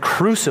 and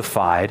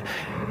crucified.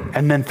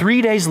 And then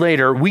 3 days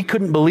later, we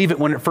couldn't believe it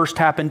when it first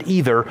happened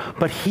either,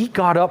 but he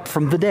got up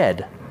from the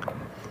dead,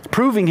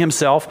 proving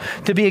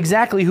himself to be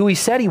exactly who he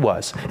said he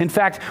was. In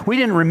fact, we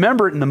didn't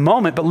remember it in the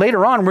moment, but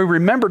later on we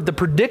remembered the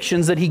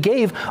predictions that he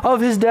gave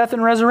of his death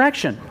and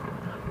resurrection.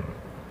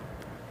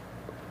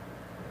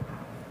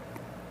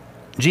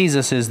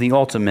 Jesus is the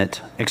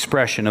ultimate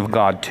expression of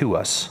God to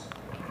us.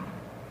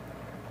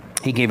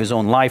 He gave his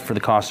own life for the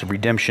cost of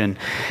redemption,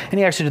 and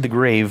he exited the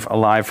grave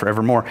alive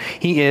forevermore.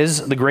 He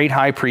is the great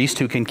high priest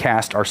who can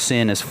cast our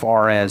sin as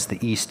far as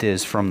the east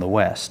is from the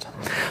west.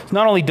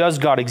 Not only does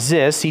God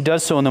exist, he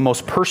does so in the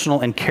most personal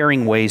and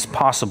caring ways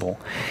possible.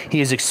 He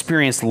has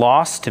experienced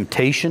loss,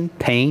 temptation,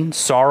 pain,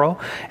 sorrow,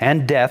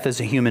 and death as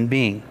a human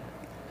being.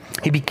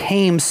 He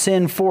became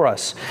sin for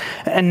us.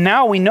 And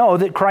now we know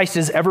that Christ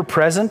is ever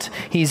present,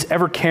 he's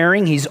ever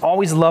caring, he's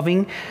always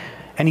loving,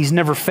 and he's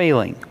never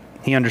failing.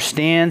 He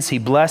understands, he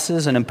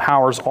blesses, and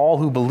empowers all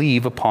who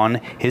believe upon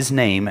his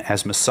name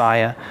as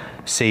Messiah,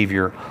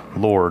 Savior,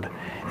 Lord,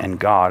 and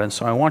God. And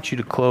so I want you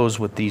to close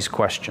with these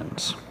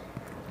questions.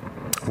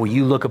 Will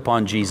you look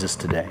upon Jesus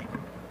today?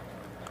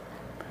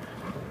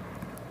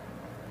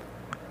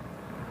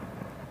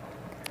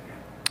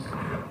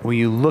 Will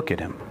you look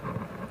at him?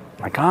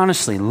 Like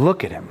honestly,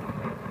 look at him.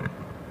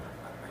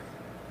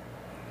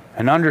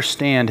 And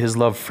understand his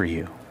love for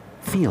you.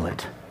 Feel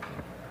it.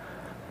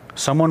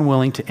 Someone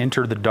willing to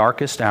enter the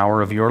darkest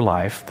hour of your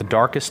life, the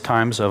darkest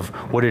times of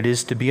what it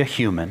is to be a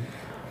human,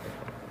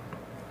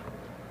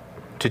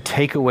 to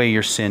take away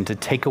your sin, to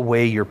take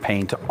away your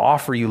pain, to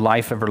offer you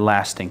life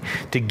everlasting,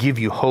 to give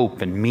you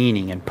hope and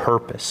meaning and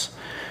purpose,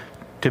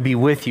 to be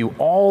with you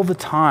all the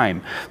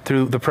time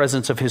through the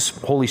presence of his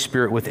Holy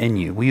Spirit within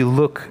you. Will you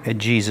look at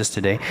Jesus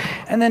today?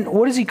 And then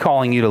what is he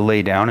calling you to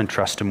lay down and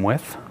trust him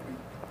with?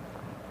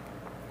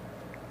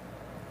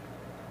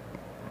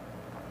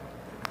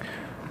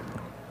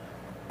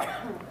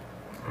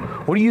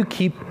 What do you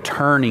keep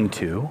turning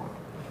to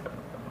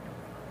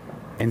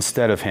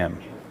instead of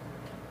him?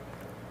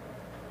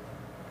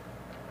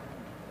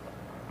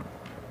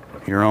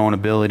 Your own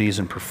abilities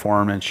and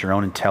performance, your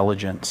own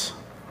intelligence.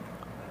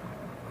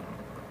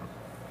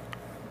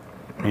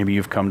 Maybe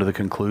you've come to the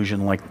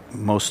conclusion, like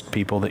most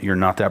people, that you're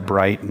not that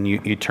bright, and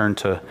you turn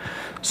to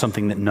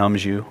something that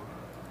numbs you.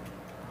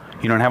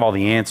 You don't have all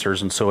the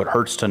answers, and so it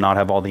hurts to not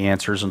have all the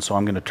answers, and so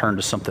I'm going to turn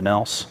to something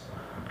else.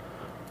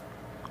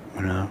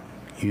 I'm going to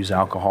use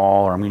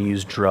alcohol, or I'm going to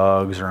use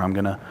drugs, or I'm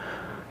going to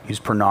use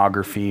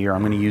pornography, or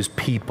I'm going to use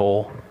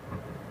people.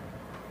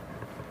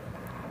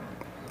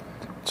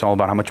 It's all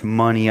about how much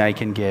money I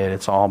can get.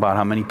 It's all about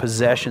how many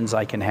possessions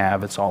I can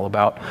have. It's all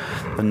about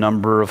the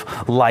number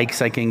of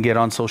likes I can get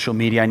on social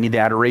media. I need the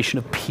adoration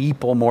of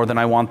people more than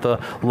I want the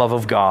love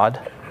of God.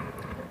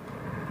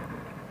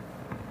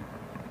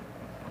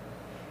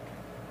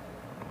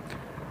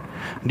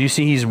 Do you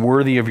see he's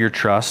worthy of your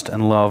trust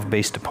and love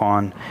based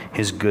upon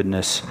his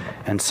goodness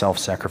and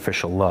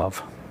self-sacrificial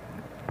love?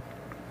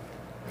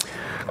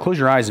 Close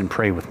your eyes and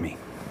pray with me.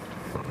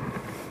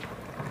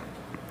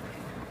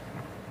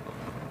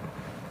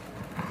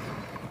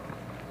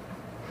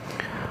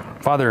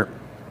 Father,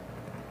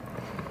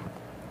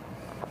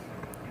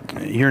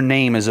 your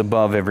name is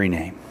above every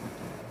name.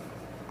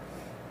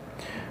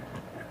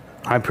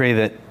 I pray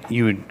that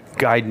you would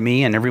guide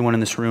me and everyone in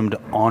this room to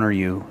honor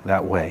you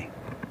that way.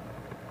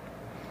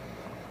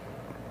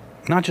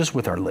 Not just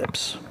with our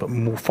lips, but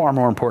far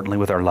more importantly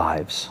with our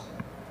lives.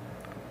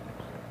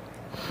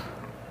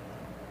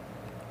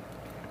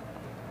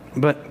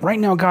 But right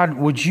now, God,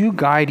 would you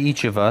guide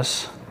each of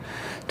us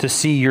to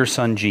see your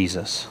Son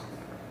Jesus?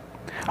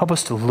 Help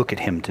us to look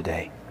at him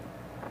today.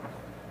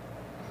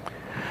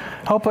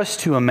 Help us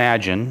to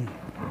imagine,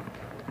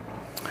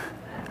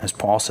 as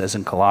Paul says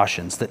in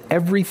Colossians, that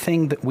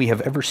everything that we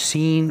have ever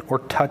seen or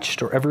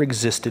touched or ever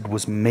existed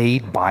was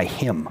made by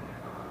him.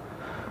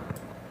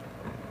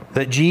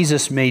 That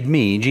Jesus made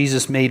me.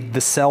 Jesus made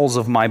the cells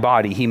of my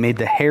body. He made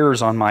the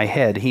hairs on my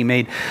head. He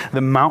made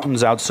the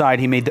mountains outside.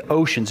 He made the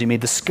oceans. He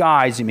made the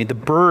skies. He made the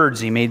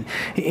birds. He made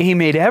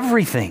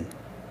everything.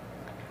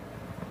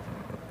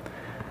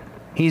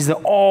 He's the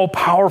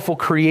all-powerful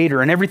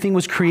creator, and everything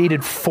was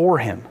created for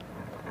him.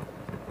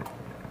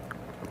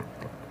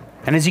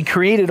 And as he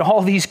created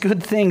all these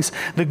good things,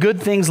 the good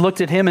things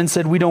looked at him and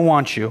said, "We don't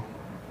want you."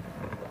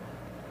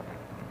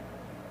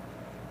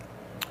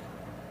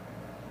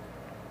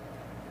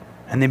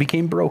 And they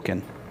became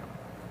broken.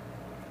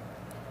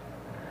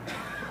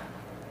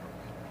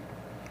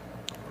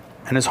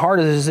 And as hard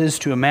as it is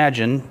to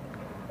imagine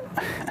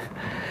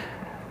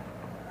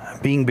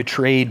being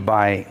betrayed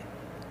by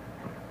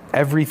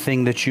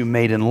everything that you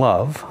made in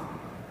love,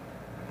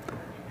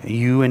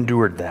 you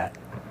endured that.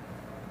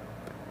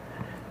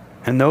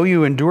 And though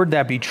you endured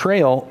that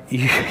betrayal,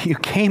 you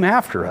came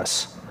after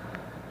us.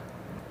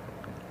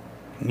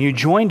 You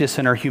joined us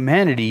in our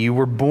humanity. You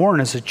were born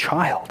as a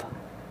child.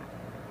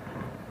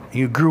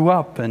 You grew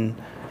up and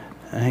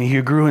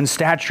you grew in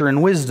stature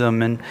and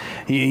wisdom, and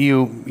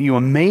you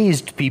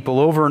amazed people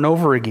over and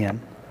over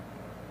again.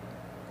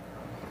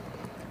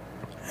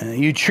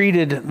 You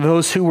treated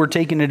those who were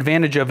taken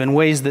advantage of in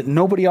ways that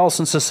nobody else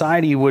in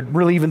society would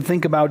really even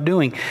think about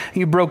doing.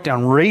 You broke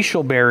down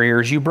racial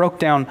barriers. You broke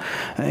down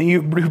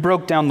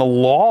the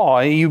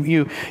law.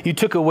 You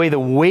took away the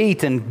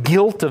weight and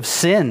guilt of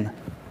sin.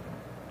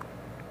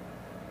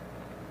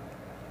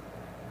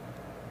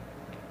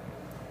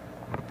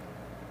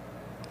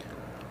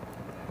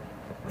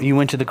 You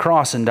went to the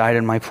cross and died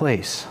in my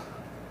place.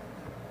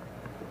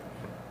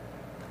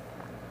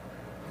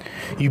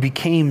 You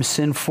became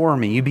sin for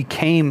me. You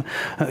became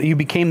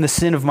the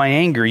sin of my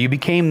anger. You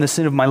became the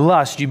sin of my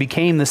lust. You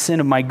became the sin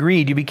of my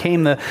greed. You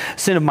became the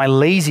sin of my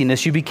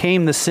laziness. You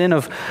became the sin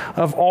of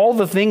all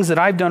the things that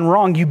I've done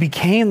wrong. You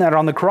became that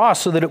on the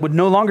cross so that it would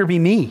no longer be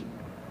me.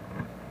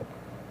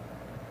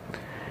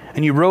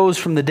 And you rose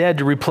from the dead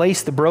to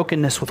replace the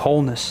brokenness with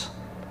wholeness.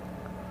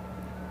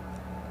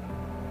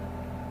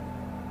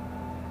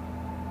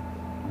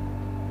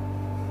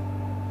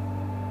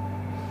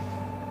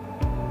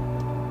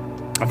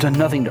 I've done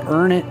nothing to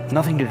earn it,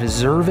 nothing to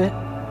deserve it.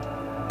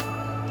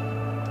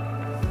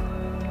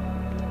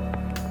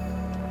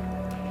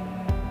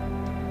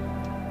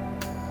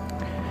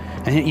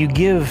 And yet you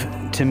give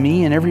to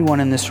me and everyone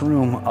in this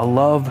room a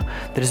love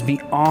that is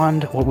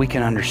beyond what we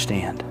can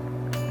understand.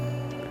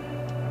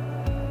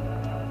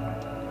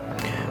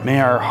 May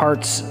our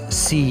hearts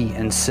see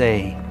and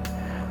say,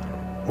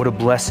 what a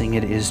blessing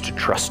it is to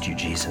trust you,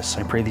 Jesus.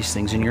 I pray these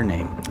things in your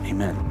name.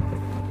 Amen.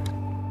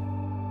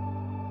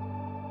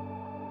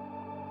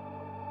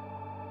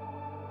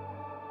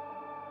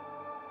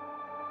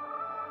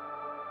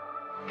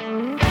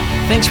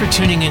 Thanks for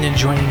tuning in and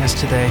joining us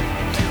today.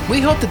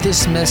 We hope that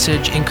this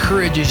message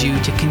encourages you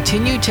to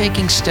continue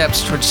taking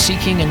steps towards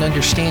seeking and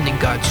understanding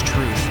God's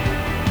truth.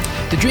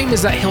 The dream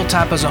is that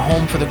Hilltop is a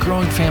home for the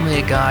growing family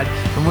of God,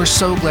 and we're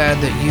so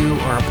glad that you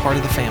are a part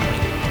of the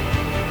family.